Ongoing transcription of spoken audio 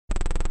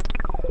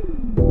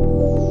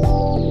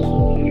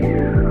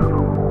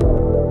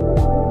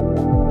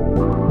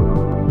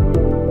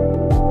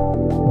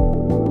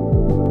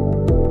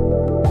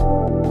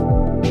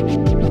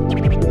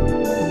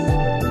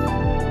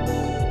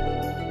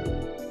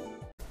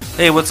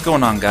Hey, what's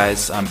going on,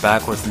 guys? I'm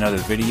back with another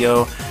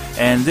video,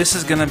 and this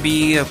is gonna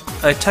be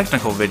a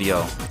technical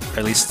video, or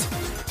at least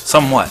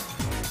somewhat.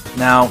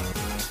 Now,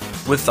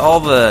 with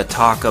all the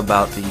talk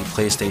about the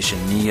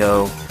PlayStation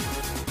Neo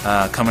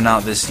coming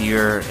out this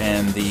year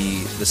and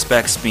the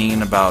specs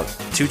being about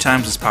 2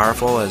 times as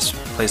powerful as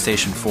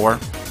PlayStation 4,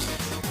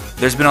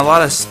 there's been a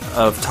lot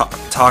of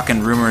talk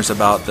and rumors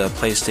about the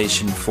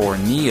PlayStation 4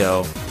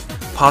 Neo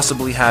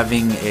possibly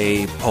having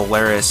a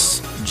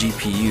Polaris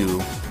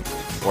GPU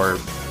or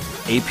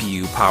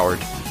APU powered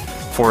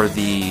for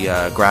the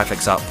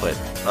graphics output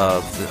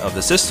of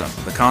the system,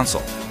 the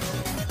console.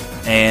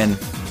 And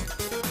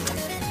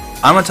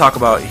I'm going to talk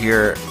about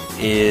here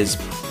is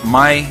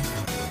my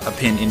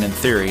opinion and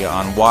theory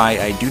on why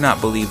I do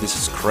not believe this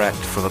is correct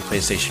for the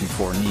PlayStation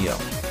 4 Neo.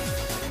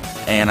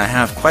 And I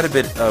have quite a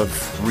bit of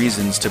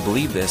reasons to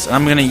believe this.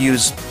 I'm going to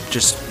use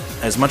just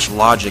as much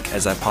logic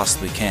as I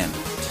possibly can.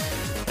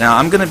 Now,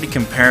 I'm going to be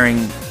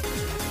comparing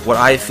what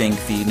I think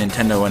the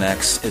Nintendo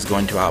NX is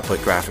going to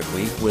output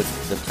graphically with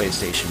the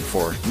PlayStation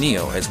 4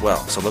 Neo as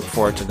well. So look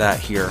forward to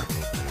that here.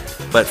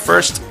 But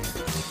first,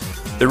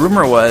 the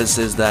rumor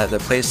is that the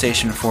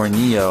PlayStation 4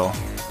 Neo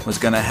was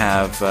going to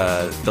have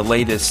the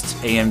latest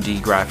AMD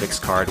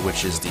graphics card,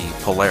 which is the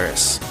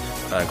Polaris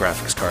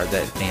graphics card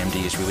that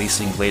AMD is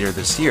releasing later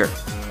this year.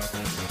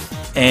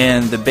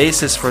 And the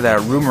basis for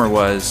that rumor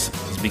was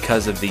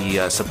because of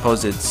the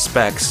supposed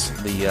specs,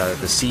 the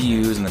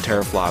CUs and the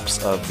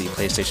teraflops of the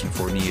PlayStation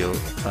 4 Neo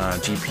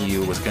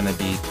GPU was going to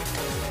be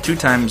 2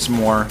 times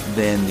more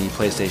than the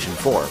PlayStation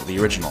 4, the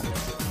original.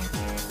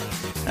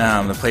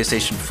 The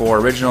PlayStation 4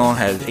 original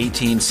had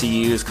 18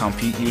 CUs,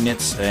 compute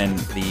units, and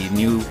the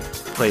new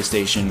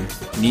PlayStation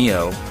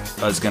Neo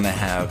is going to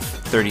have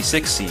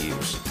 36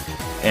 CUs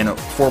and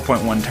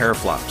 4.1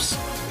 teraflops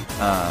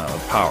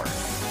of power.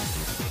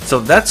 So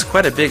that's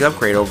quite a big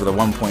upgrade over the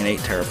 1.8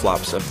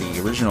 teraflops of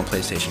the original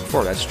PlayStation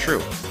 4, that's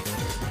true.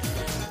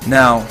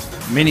 Now,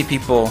 many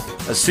people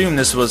assume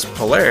this was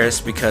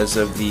Polaris because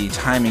of the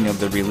timing of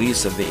the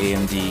release of the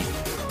AMD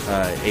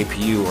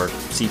APU or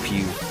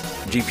CPU,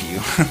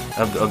 GPU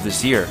of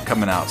this year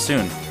coming out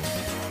soon.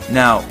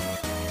 Now,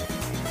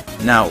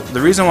 the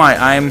reason why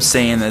I'm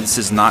saying that this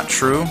is not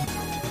true,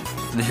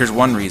 here's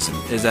one reason,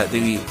 is that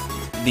the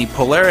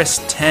Polaris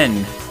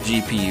 10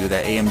 GPU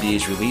that AMD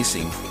is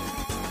releasing,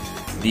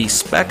 the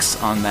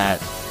specs on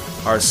that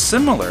are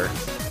similar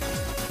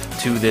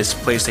to this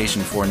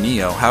PlayStation 4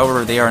 Neo.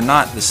 However, they are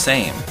not the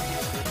same.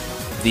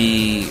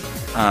 The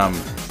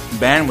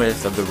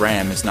bandwidth of the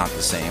RAM is not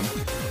the same.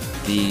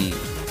 The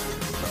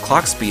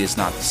clock speed is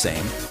not the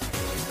same.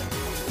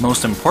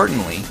 Most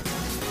importantly,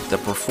 the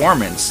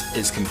performance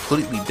is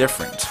completely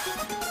different.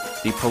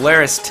 The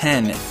Polaris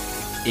 10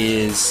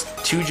 is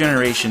 2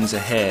 generations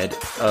ahead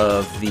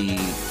of the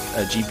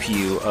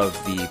GPU of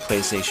the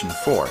PlayStation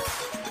 4.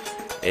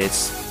 It's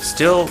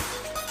still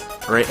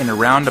in a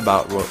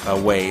roundabout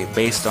way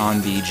based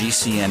on the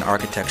GCN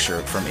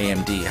architecture from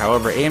AMD.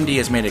 However, AMD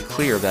has made it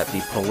clear that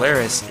the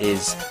Polaris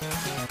is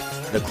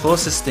the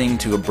closest thing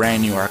to a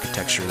brand new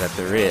architecture that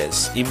there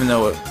is. Even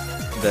though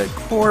the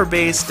core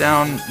base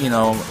down,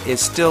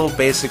 is still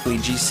basically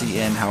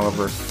GCN,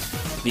 however,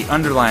 the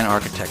underlying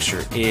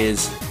architecture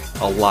is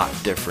a lot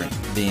different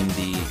than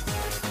the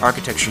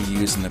architecture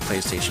used in the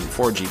PlayStation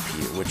 4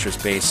 GPU, which was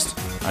based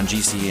on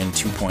GCN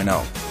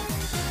 2.0.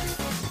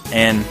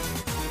 And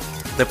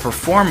the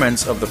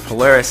performance of the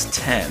Polaris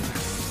 10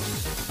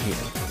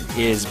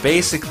 has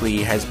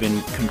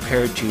been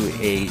compared to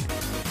a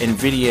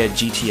NVIDIA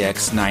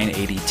GTX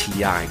 980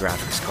 Ti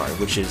graphics card,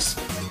 which is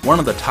one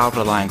of the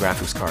top-of-the-line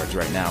graphics cards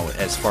right now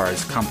as far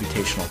as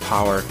computational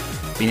power,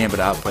 being able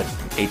to output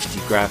HD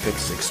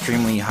graphics,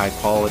 extremely high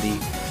quality,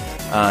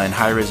 and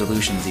high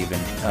resolutions even,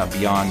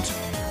 beyond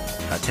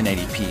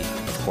 1080p,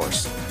 of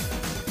course.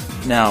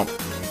 Now,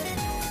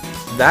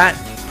 that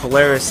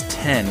Polaris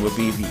 10 would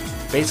be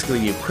basically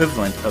the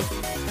equivalent of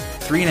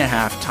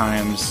 3.5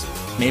 times,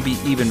 maybe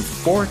even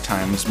 4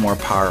 times more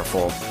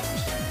powerful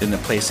than the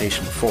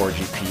PlayStation 4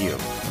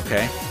 GPU,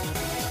 okay?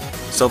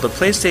 So the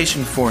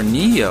PlayStation 4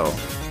 Neo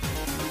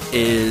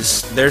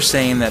they're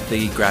saying that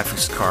the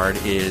graphics card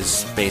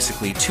is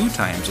basically 2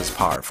 times as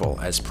powerful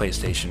as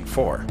PlayStation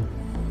 4.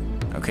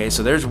 Okay,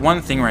 so there's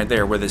one thing right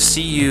there where the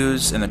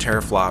CUs and the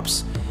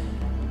teraflops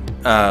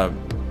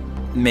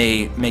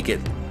may make it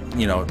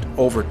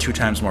over 2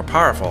 times more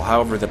powerful.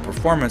 However, the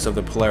performance of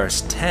the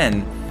Polaris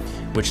 10,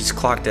 which is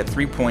clocked at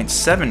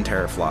 3.7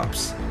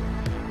 teraflops,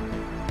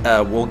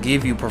 will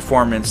give you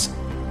performance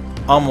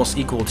almost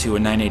equal to a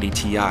 980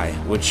 Ti,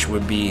 which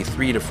would be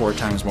 3 to 4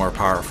 times more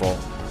powerful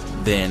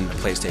than the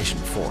PlayStation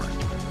 4.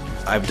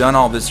 I've done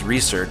all this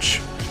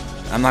research.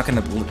 I'm not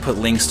going to put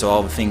links to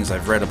all the things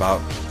I've read about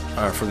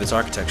for this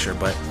architecture,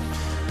 but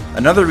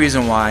another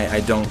reason why I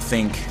don't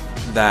think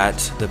that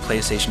the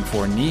PlayStation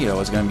 4 Neo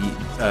is going to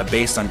be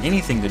based on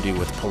anything to do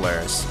with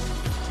Polaris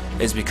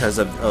is because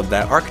of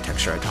that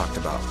architecture I talked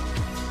about.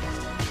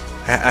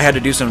 I had to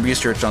do some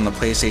research on the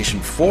PlayStation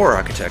 4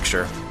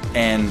 architecture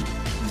and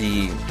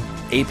the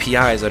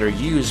APIs that are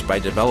used by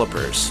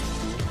developers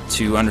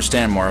to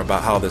understand more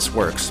about how this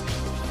works.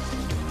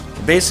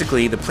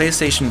 Basically, the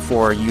PlayStation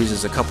 4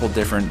 uses a couple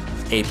different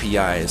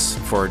APIs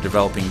for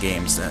developing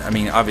games. I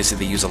mean, obviously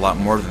they use a lot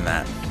more than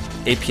that.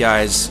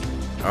 APIs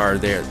are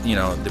there, you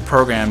know, the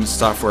programs,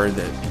 software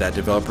that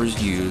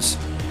developers use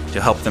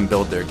to help them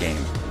build their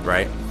game,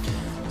 right?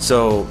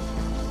 So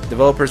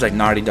developers like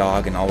Naughty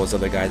Dog and all those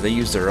other guys, they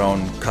use their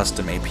own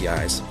custom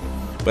APIs.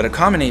 But a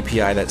common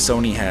API that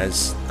Sony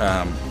has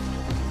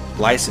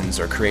licensed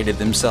or created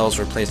themselves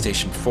for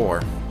PlayStation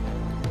 4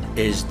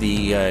 is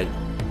the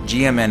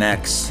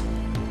GMNX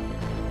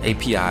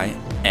API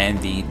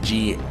and the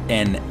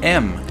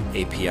GNM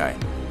API.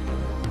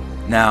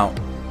 Now,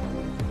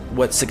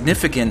 what's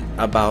significant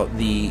about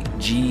the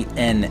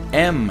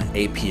GNM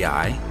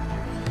API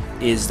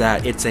is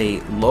that it's a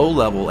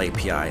low-level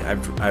API.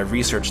 I've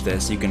researched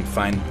this. You can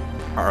find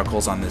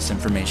articles on this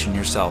information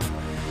yourself.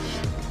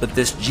 But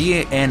this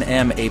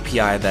GNM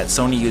API that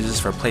Sony uses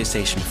for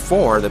PlayStation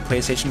 4, the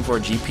PlayStation 4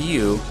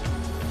 GPU,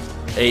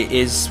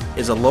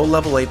 is a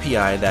low-level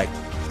API that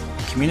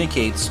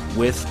communicates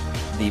with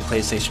the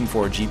PlayStation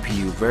 4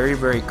 GPU very,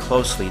 very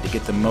closely to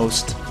get the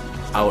most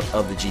out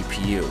of the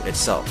GPU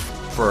itself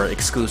for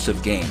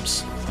exclusive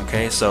games.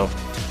 Okay, so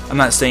I'm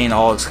not saying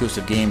all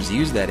exclusive games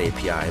use that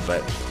API,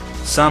 but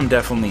some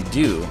definitely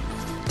do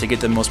to get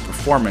the most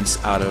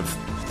performance out of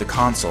the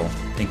console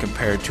and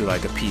compared to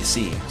like a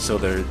PC. So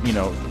they're, you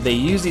know, they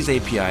use these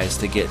APIs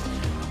to get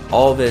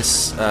all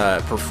this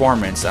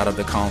performance out of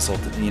the console,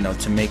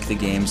 to make the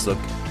games look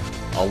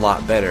a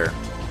lot better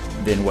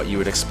than what you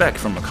would expect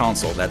from a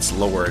console that's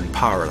lower in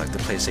power, like the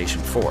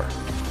PlayStation 4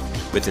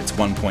 with its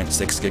 1.6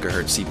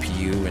 gigahertz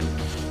CPU.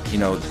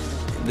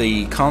 And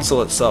the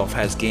console itself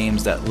has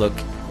games that look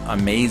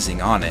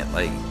amazing on it,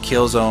 like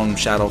Killzone,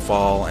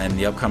 Shadowfall, and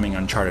the upcoming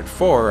Uncharted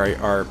 4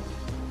 are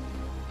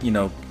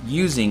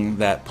using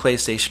that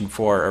PlayStation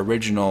 4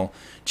 original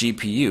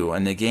GPU,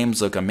 and the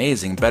games look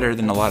amazing, better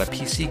than a lot of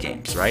PC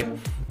games, right?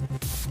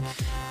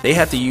 They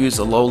have to use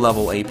a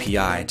low-level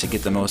API to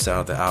get the most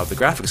out of the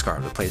graphics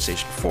card of the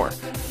PlayStation 4.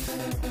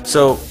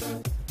 So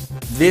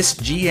this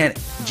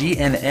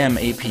GNM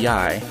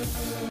API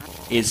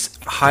is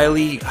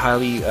highly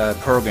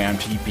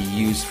programmed to be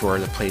used for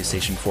the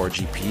PlayStation 4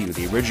 GPU,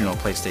 the original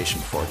PlayStation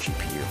 4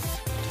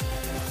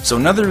 GPU. So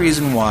another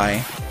reason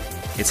why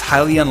it's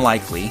highly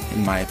unlikely,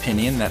 in my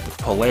opinion, that the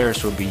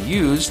Polaris will be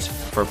used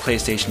for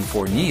PlayStation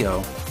 4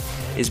 Neo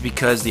is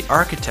because the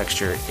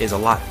architecture is a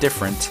lot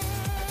different.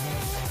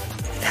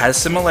 It has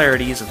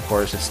similarities, of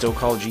course, it's still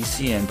called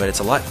GCN, but it's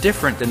a lot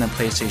different than the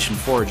PlayStation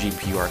 4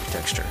 GPU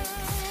architecture.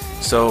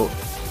 So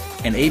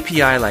an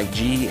API like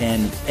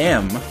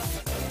GNM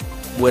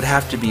would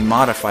have to be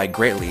modified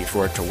greatly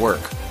for it to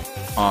work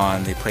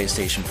on the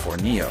PlayStation 4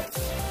 Neo.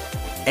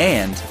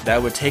 And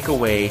that would take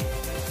away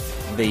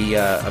the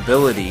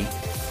ability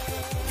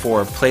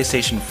for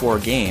PlayStation 4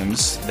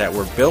 games that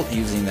were built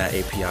using that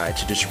API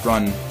to just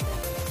run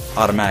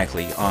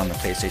automatically on the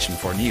PlayStation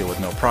 4 Neo with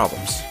no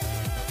problems.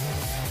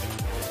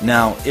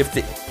 Now, if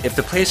the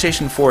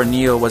PlayStation 4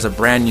 Neo was a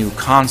brand new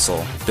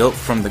console built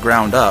from the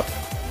ground up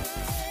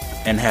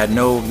and had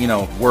no,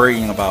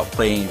 worrying about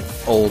playing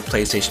old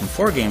PlayStation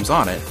 4 games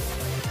on it,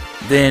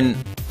 then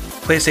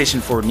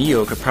PlayStation 4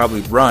 Neo could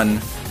probably run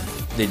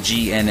the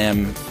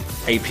GNM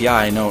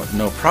API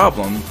no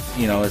problem,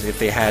 if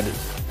they had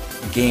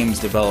games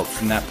developed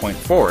from that point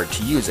forward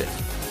to use it.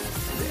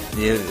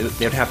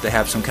 They'd have to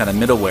have some kind of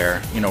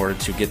middleware in order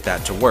to get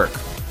that to work,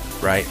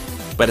 right?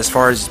 But as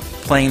far as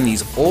playing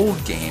these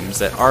old games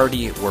that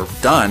already were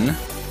done,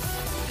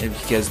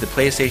 because the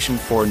PlayStation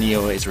 4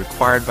 Neo is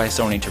required by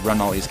Sony to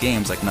run all these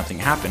games like nothing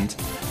happened,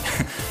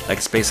 like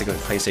it's basically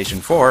PlayStation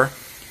 4,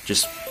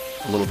 just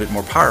a little bit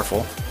more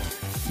powerful,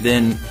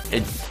 then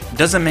it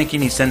doesn't make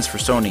any sense for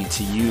Sony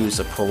to use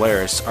a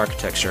Polaris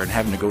architecture and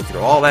having to go through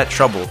all that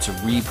trouble to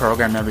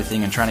reprogram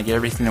everything and trying to get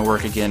everything to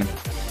work again.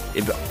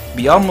 It'd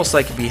be almost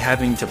like it'd be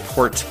having to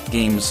port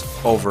games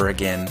over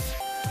again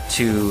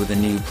to the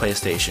new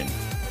PlayStation.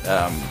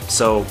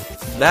 So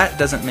that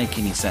doesn't make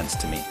any sense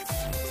to me.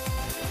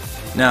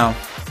 Now,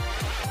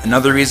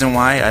 another reason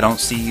why I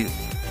don't see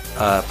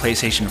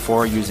PlayStation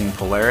 4 using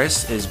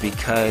Polaris is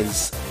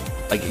because,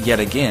 yet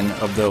again,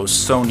 of those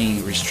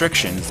Sony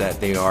restrictions that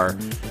they are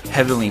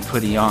heavily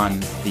putting on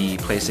the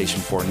PlayStation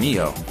 4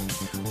 Neo.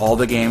 All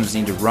the games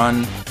need to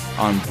run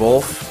on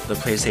both the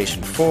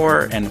PlayStation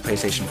 4 and the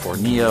PlayStation 4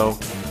 Neo,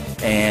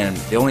 and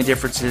the only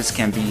differences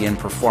can be in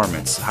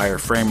performance, higher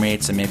frame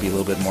rates, and maybe a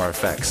little bit more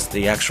effects.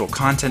 The actual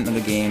content of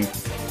the game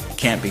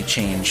can't be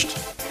changed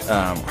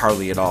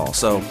hardly at all.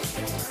 So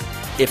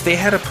if they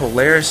had a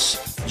Polaris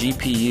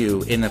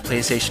GPU in the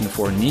PlayStation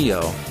 4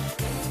 Neo,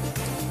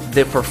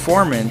 the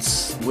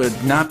performance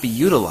would not be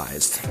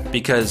utilized,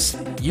 because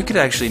you could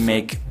actually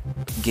make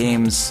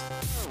games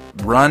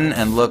run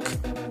and look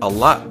a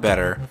lot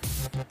better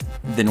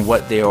than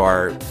what they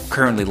are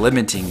currently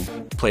limiting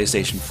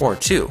PlayStation 4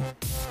 to.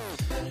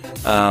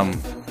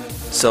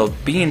 So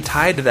being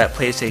tied to that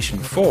PlayStation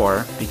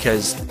 4,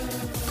 because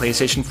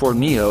PlayStation 4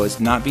 Neo is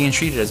not being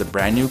treated as a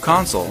brand new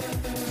console,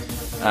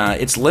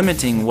 it's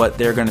limiting what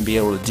they're going to be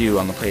able to do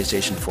on the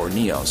PlayStation 4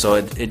 Neo. So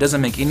it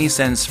doesn't make any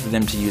sense for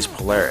them to use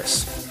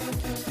Polaris.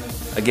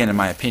 Again, in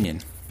my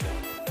opinion.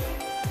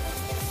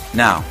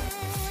 Now,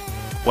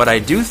 what I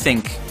do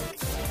think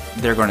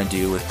they're going to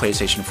do with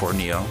PlayStation 4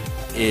 Neo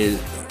is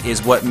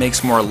what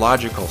makes more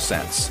logical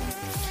sense.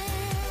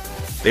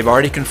 They've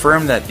already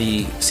confirmed that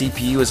the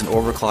CPU is an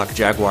overclocked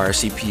Jaguar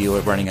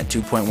CPU running at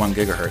 2.1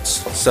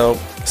 gigahertz. So,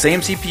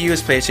 same CPU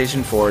as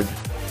PlayStation 4,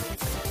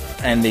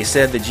 and they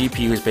said the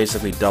GPU is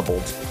basically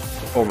doubled,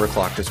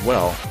 overclocked as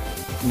well.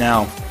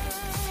 Now,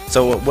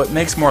 so what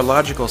makes more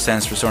logical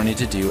sense for Sony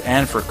to do,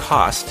 and for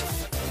cost,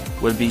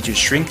 would be to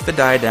shrink the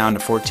die down to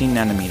 14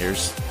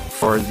 nanometers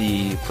for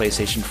the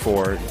PlayStation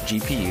 4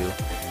 GPU,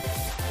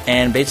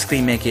 and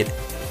basically make it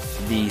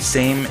the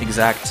same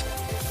exact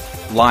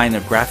line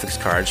of graphics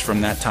cards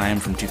from that time,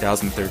 from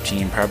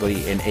 2013,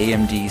 probably an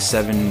AMD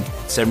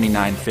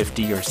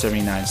 7950 or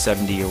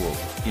 7970, or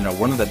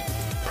one of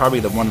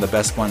the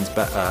best ones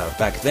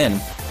back then.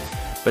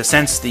 But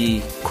since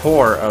the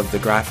core of the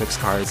graphics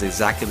card is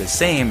exactly the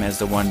same as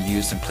the one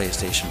used in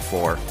PlayStation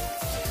 4,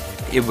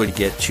 it would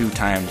get 2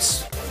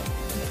 times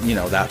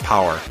that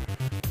power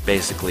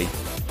basically,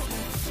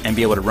 and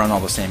be able to run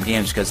all the same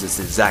games because it's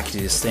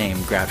exactly the same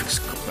graphics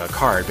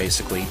card,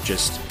 basically,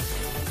 just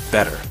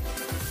better.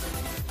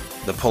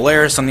 The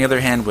Polaris, on the other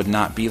hand, would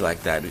not be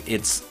like that.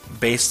 It's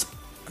based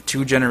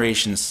 2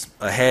 generations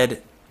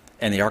ahead,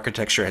 and the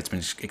architecture has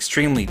been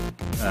extremely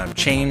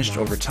changed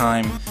over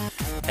time,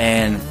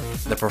 and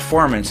the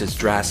performance is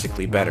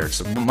drastically better.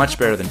 It's much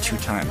better than 2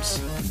 times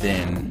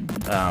than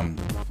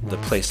the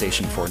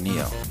PlayStation 4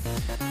 Neo.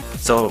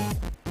 So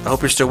I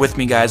hope you're still with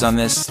me, guys, on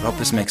this. I hope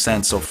this makes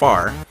sense so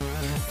far.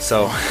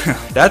 So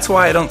that's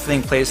why I don't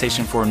think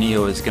PlayStation 4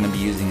 Neo is going to be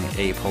using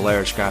a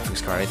Polaris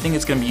graphics card. I think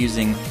it's going to be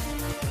using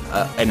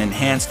an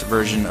enhanced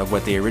version of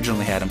what they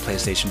originally had in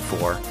PlayStation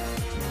 4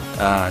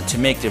 to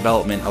make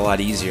development a lot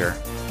easier,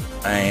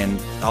 and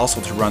also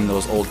to run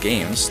those old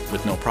games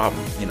with no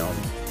problem.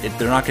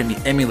 They're not going to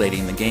be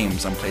emulating the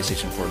games on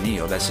PlayStation 4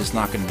 Neo. That's just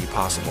not going to be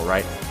possible,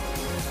 right?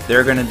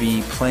 They're going to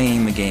be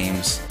playing the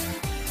games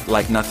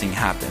like nothing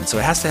happened. So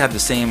it has to have the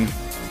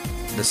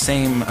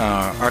same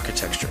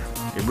architecture.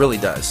 It really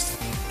does.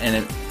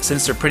 And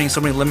since they're putting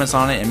so many limits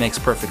on it, it makes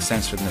perfect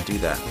sense for them to do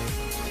that.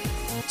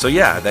 So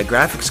yeah, that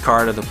graphics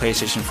card of the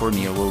PlayStation 4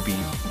 Neo will be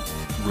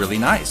really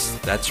nice.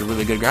 That's a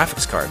really good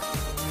graphics card.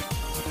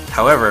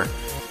 However,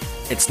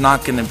 it's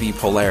not going to be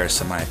Polaris,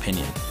 in my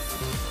opinion.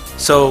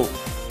 So,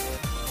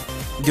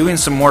 doing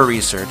some more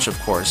research, of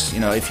course,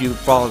 if you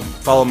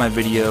follow my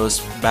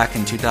videos, back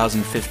in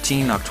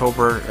 2015,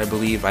 October, I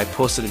believe, I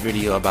posted a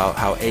video about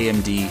how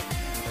AMD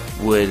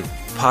would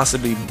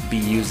possibly be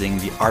using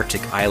the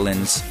Arctic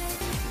Islands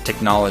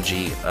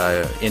technology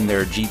in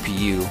their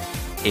GPU,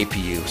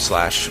 APU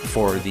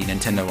for the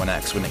Nintendo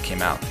 1X when it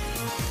came out.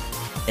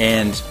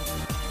 And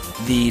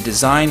the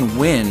design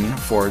win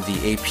for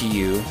the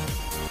APU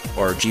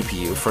or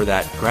GPU for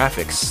that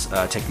graphics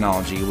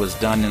technology was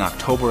done in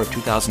October of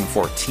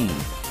 2014.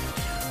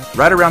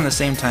 Right around the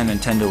same time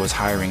Nintendo was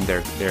hiring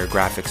their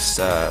graphics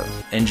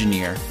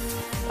engineer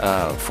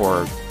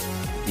for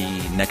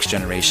the next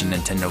generation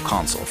Nintendo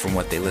console, from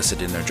what they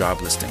listed in their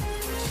job listing.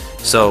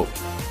 So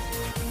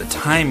the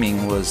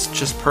timing was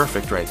just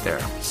perfect right there.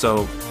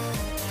 So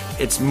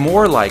it's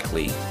more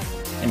likely,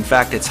 in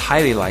fact it's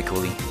highly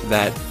likely,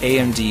 that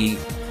AMD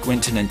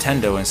went to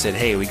Nintendo and said,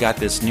 hey, we got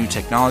this new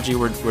technology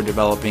we're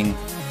developing,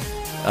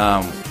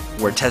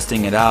 we're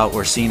testing it out,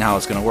 we're seeing how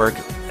it's going to work,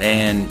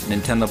 and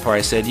Nintendo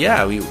probably said,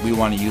 yeah, we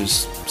want to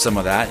use some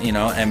of that,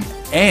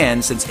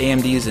 and since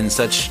AMD is in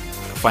such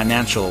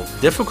financial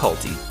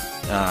difficulty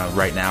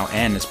right now,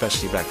 and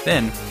especially back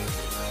then,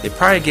 they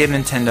probably gave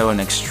Nintendo an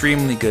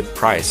extremely good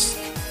price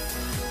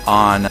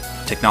on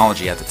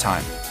technology at the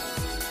time.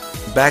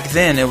 Back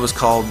then it was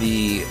called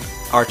the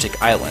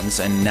Arctic Islands,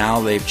 and now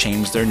they've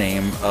changed their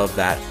name of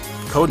that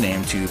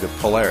codename to the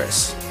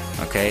Polaris.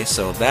 Okay,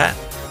 so that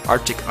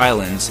Arctic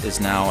Islands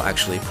is now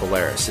actually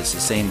Polaris. It's the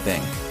same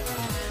thing.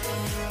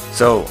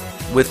 So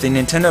with the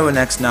Nintendo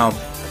NX now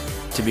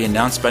to be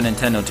announced by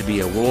Nintendo to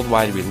be a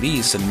worldwide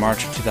release in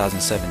March of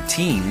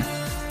 2017,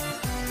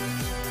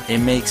 it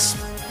makes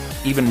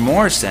even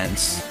more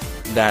sense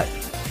that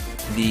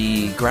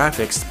the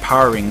graphics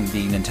powering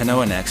the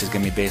Nintendo NX is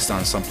going to be based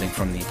on something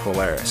from the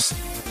Polaris.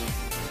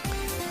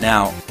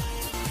 Now,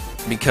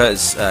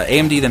 because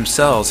AMD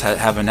themselves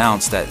have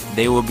announced that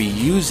they will be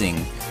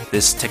using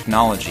this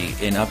technology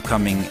in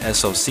upcoming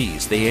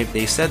SoCs.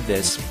 They said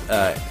this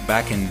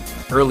back in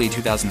early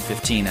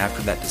 2015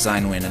 after that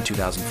design win in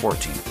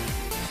 2014.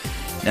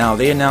 Now,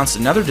 they announced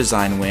another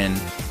design win,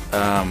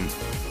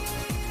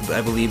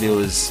 I believe it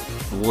was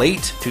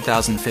late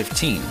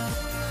 2015,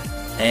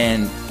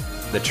 and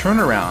the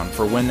turnaround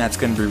for when that's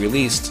going to be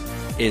released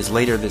is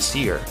later this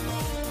year.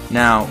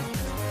 Now,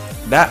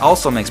 that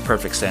also makes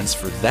perfect sense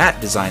for that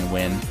design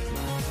win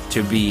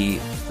to be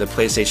the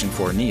PlayStation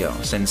 4 Neo,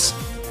 since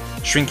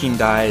shrinking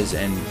dies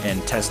and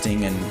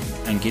testing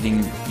and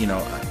getting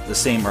the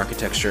same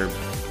architecture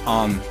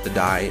on the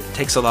die. It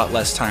takes a lot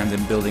less time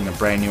than building a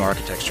brand new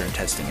architecture and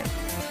testing it,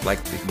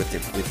 like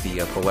with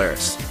the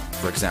Polaris,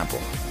 for example.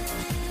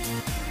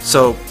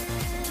 So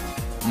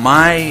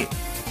my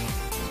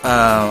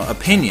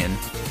opinion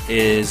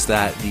is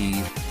that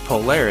the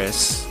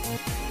Polaris,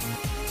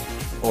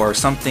 or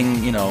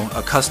something, you know,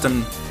 a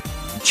custom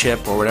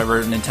chip or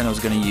whatever Nintendo's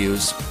going to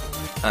use,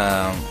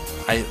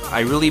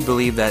 I really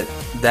believe that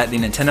the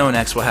Nintendo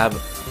NX will have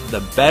the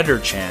better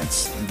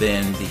chance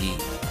than the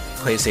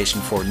PlayStation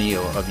 4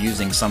 Neo of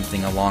using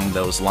something along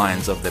those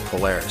lines of the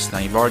Polaris. Now,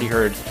 you've already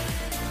heard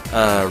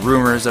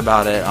rumors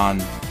about it on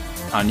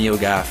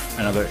NeoGAF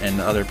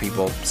and other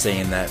people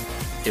saying that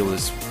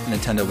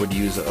Nintendo would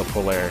use a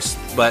Polaris,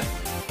 but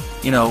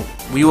you know,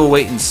 we will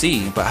wait and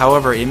see. But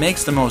however, it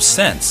makes the most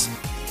sense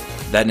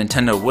that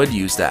Nintendo would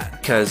use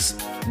that, because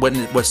what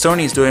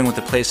Sony is doing with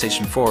the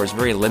PlayStation 4 is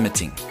very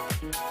limiting.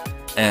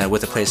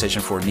 With the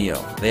PlayStation 4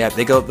 Neo,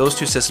 those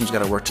two systems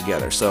got to work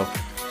together. So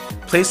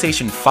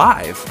PlayStation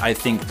 5, I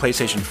think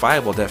PlayStation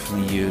 5 will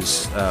definitely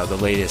use the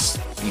latest,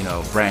 you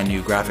know, brand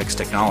new graphics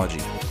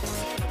technology.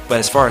 But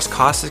as far as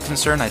cost is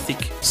concerned, I think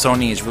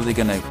Sony is really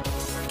going to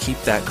keep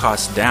that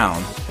cost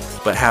down,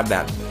 but have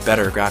that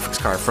better graphics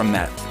card from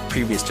that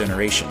previous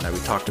generation that we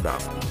talked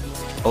about.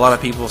 A lot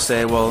of people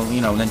say, well,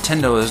 you know,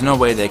 Nintendo, there's no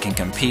way they can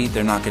compete.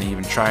 They're not going to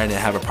even try to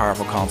have a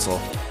powerful console.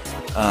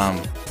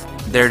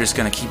 They're just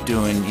going to keep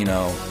doing, you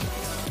know,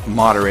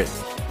 moderate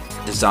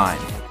design,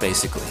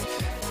 basically.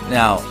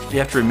 Now, you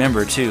have to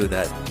remember, too,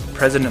 that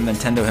President of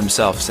Nintendo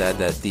himself said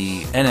that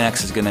the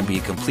NX is going to be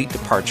a complete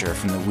departure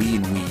from the Wii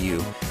and Wii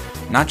U,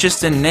 not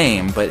just in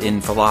name, but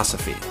in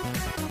philosophy.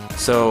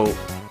 So,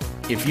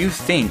 if you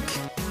think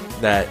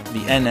that the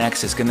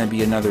NX is going to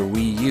be another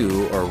Wii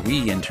U or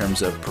Wii in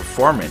terms of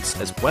performance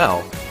as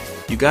well,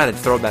 you got to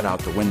throw that out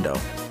the window.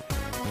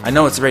 I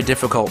know it's very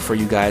difficult for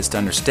you guys to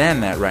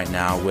understand that right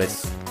now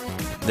with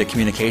the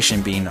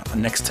communication being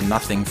next to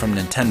nothing from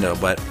Nintendo,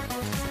 but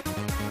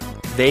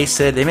they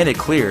made it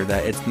clear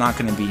that it's not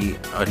going to be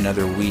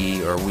another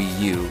Wii or Wii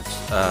U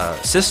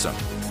system.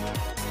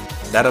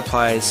 That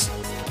applies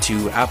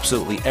to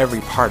absolutely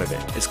every part of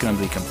it. It's going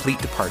to be a complete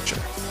departure.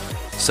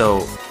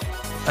 So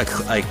a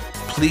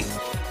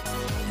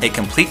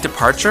complete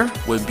departure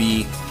would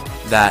be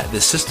that the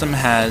system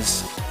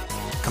has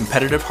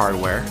competitive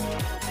hardware.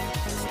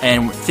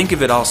 And think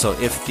of it also,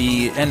 if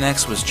the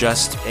NX was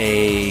just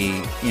a,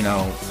 you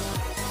know,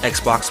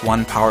 Xbox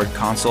One powered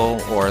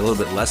console, or a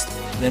little bit less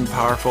than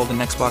powerful than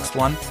Xbox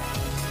One,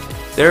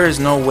 there is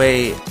no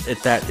way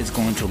that is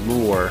going to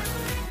lure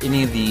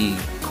any of the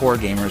core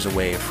gamers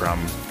away from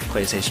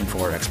PlayStation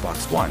 4 or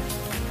Xbox One.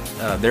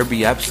 There'd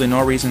be absolutely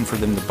no reason for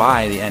them to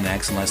buy the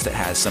NX unless it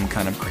has some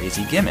kind of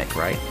crazy gimmick,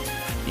 right?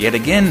 Yet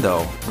again,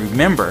 though,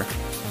 remember,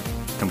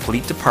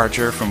 complete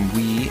departure from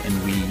Wii and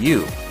Wii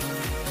U,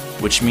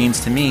 which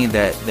means to me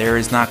that there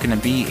is not going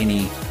to be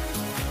any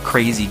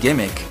crazy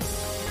gimmick.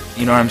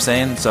 You know what I'm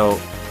saying? So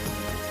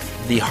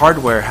the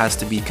hardware has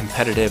to be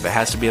competitive. It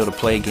has to be able to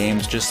play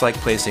games just like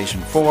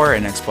PlayStation 4,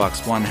 and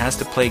Xbox One has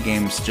to play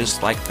games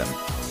just like them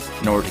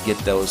in order to get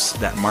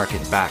that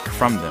market back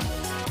from them.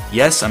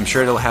 Yes, I'm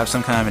sure they'll have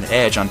some kind of an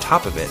edge on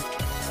top of it.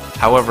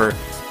 However,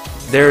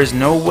 there is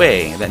no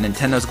way that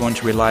Nintendo's going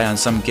to rely on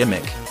some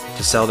gimmick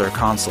to sell their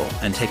console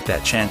and take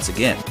that chance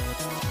again.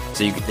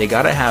 So they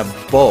gotta have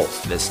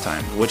both this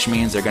time, which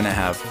means they're gonna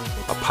have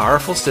a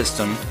powerful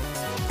system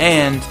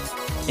and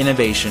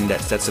innovation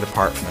that sets it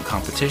apart from the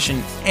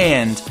competition,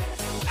 and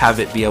have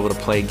it be able to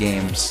play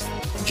games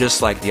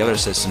just like the other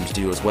systems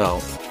do as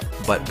well,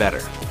 but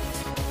better.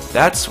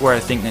 That's where I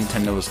think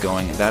Nintendo is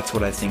going, and that's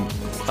what I think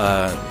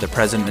the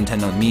president of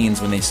Nintendo means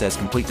when they says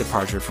complete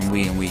departure from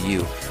Wii and Wii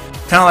U.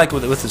 Kind of like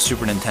with the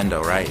Super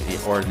Nintendo, right?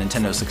 Or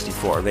Nintendo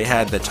 64. They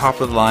had the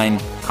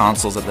top-of-the-line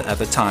consoles at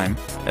the time,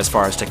 as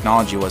far as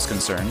technology was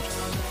concerned,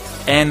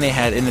 and they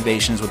had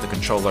innovations with the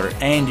controller,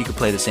 and you could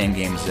play the same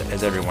games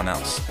as everyone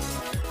else.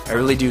 I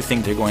really do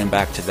think they're going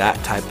back to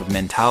that type of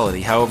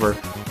mentality. However,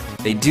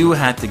 they do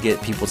have to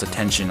get people's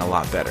attention a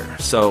lot better.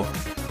 So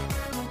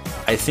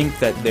I think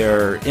that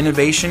their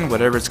innovation,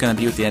 whatever it's going to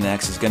be with the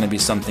NX, is going to be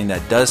something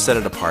that does set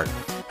it apart.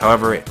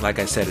 However, like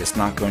I said, it's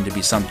not going to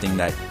be something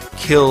that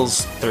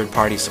kills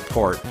third-party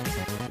support,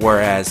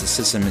 whereas the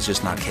system is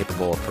just not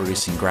capable of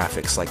producing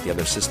graphics like the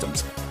other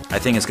systems. I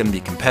think it's going to be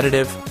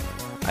competitive.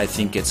 I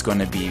think it's going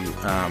to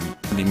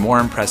be more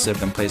impressive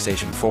than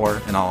PlayStation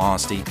 4, in all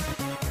honesty,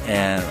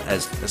 and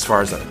as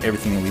far as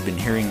everything that we've been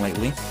hearing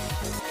lately.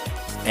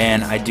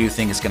 And I do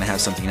think it's going to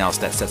have something else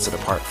that sets it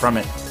apart from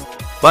it.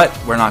 But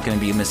we're not going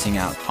to be missing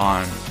out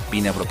on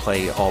being able to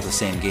play all the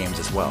same games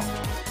as well.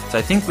 So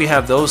I think we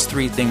have those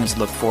three things to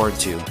look forward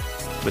to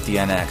with the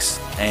NX.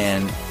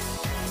 And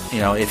you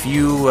know, if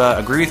you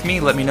agree with me,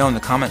 let me know in the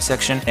comment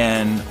section,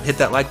 and hit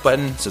that like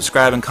button,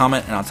 subscribe and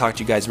comment, and I'll talk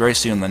to you guys very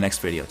soon in the next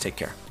video. Take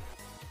care.